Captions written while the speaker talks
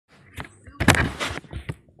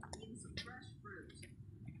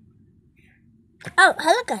Oh,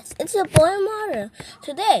 hello guys, it's your boy Mario.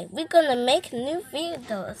 Today, we're gonna make new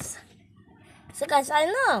videos. So guys, I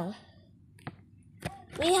know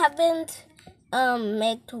we haven't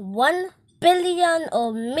made 1 billion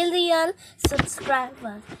or million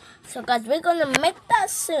subscribers. So guys, we're gonna make that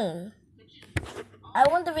soon. I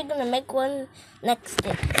wonder if we're gonna make one next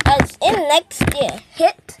year. Guys, in next year,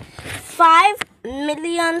 hit 5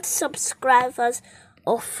 million subscribers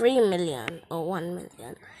or 3 million or 1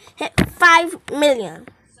 million. Hit 5 million.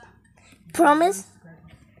 Promise?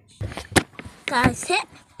 Guys,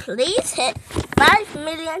 please hit 5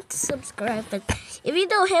 million subscribers. If you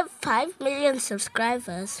don't hit 5 million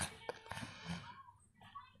subscribers,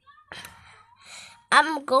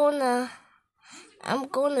 I'm gonna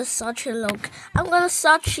search your I'm gonna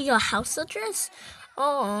search your house address.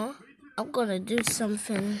 Or I'm gonna do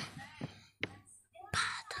something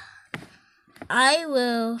bad. I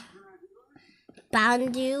will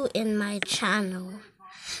ban you in my channel.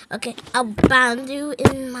 Okay, I'll ban you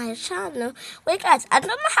in my channel. Wait guys, I don't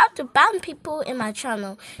know how to ban people in my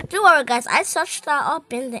channel. Don't worry guys, I searched that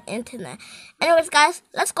up in the internet. Anyways guys,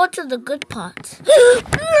 let's go to the good part.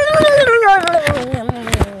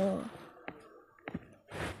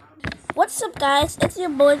 What's up guys, it's your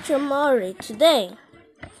boy Jamari. Today,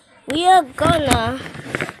 we are gonna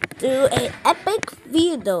do an epic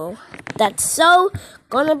video that's so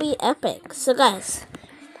gonna be epic. So guys,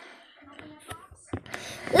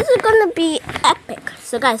 this is gonna be epic.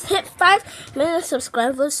 So guys, hit 5 million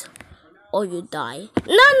subscribers or you die.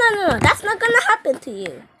 No, that's not gonna happen to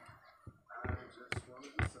you.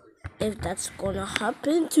 If that's gonna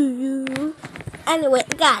happen to you. Anyway,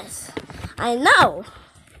 guys, I know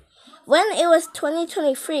when it was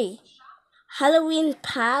 2023, Halloween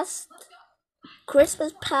passed,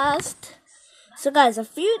 Christmas passed. So guys, a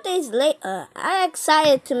few days later, I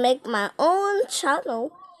decided to make my own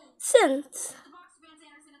channel since.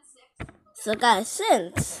 So guys,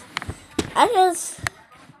 if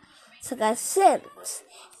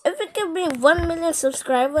it can be 1 million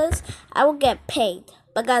subscribers, I will get paid.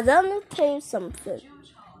 But guys, let me tell you something.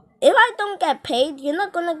 If I don't get paid, you're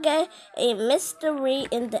not gonna get a mystery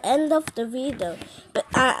in the end of the video. But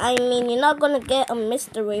I mean, you're not gonna get a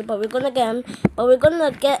mystery, but we're gonna get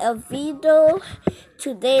a video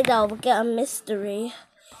today that will get a mystery.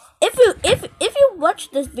 If you watch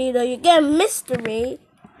this video, you get a mystery.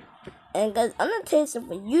 And guys, I'm gonna tell you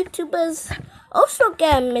something. YouTubers also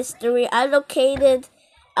get a mystery. I will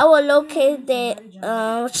locate the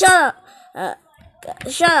shut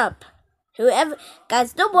up. Whoever,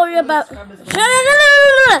 guys, don't worry about.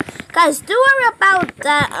 Guys, don't worry about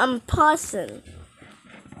that person.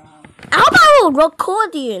 I hope I will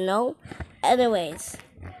record you. Anyways,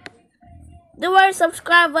 don't worry,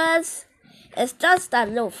 subscribers. It's just that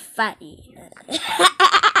little fatty.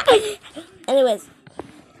 Anyways,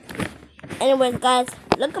 guys,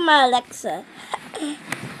 look at my Alexa.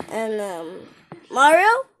 And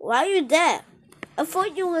Mario, why are you there? I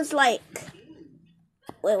thought you was like.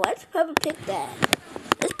 Wait, why's Peppa Pig there?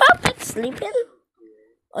 Is Peppa Pig sleeping?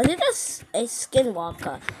 Or is it just a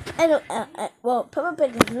skinwalker? Well, Peppa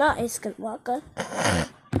Pig is not a skinwalker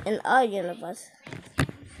in our universe.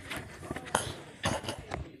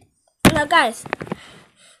 Now guys,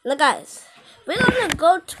 we're gonna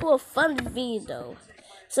go to a fun video.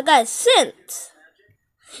 So guys, since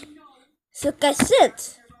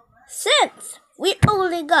we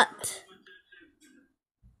only got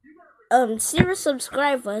 0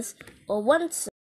 subscribers or 1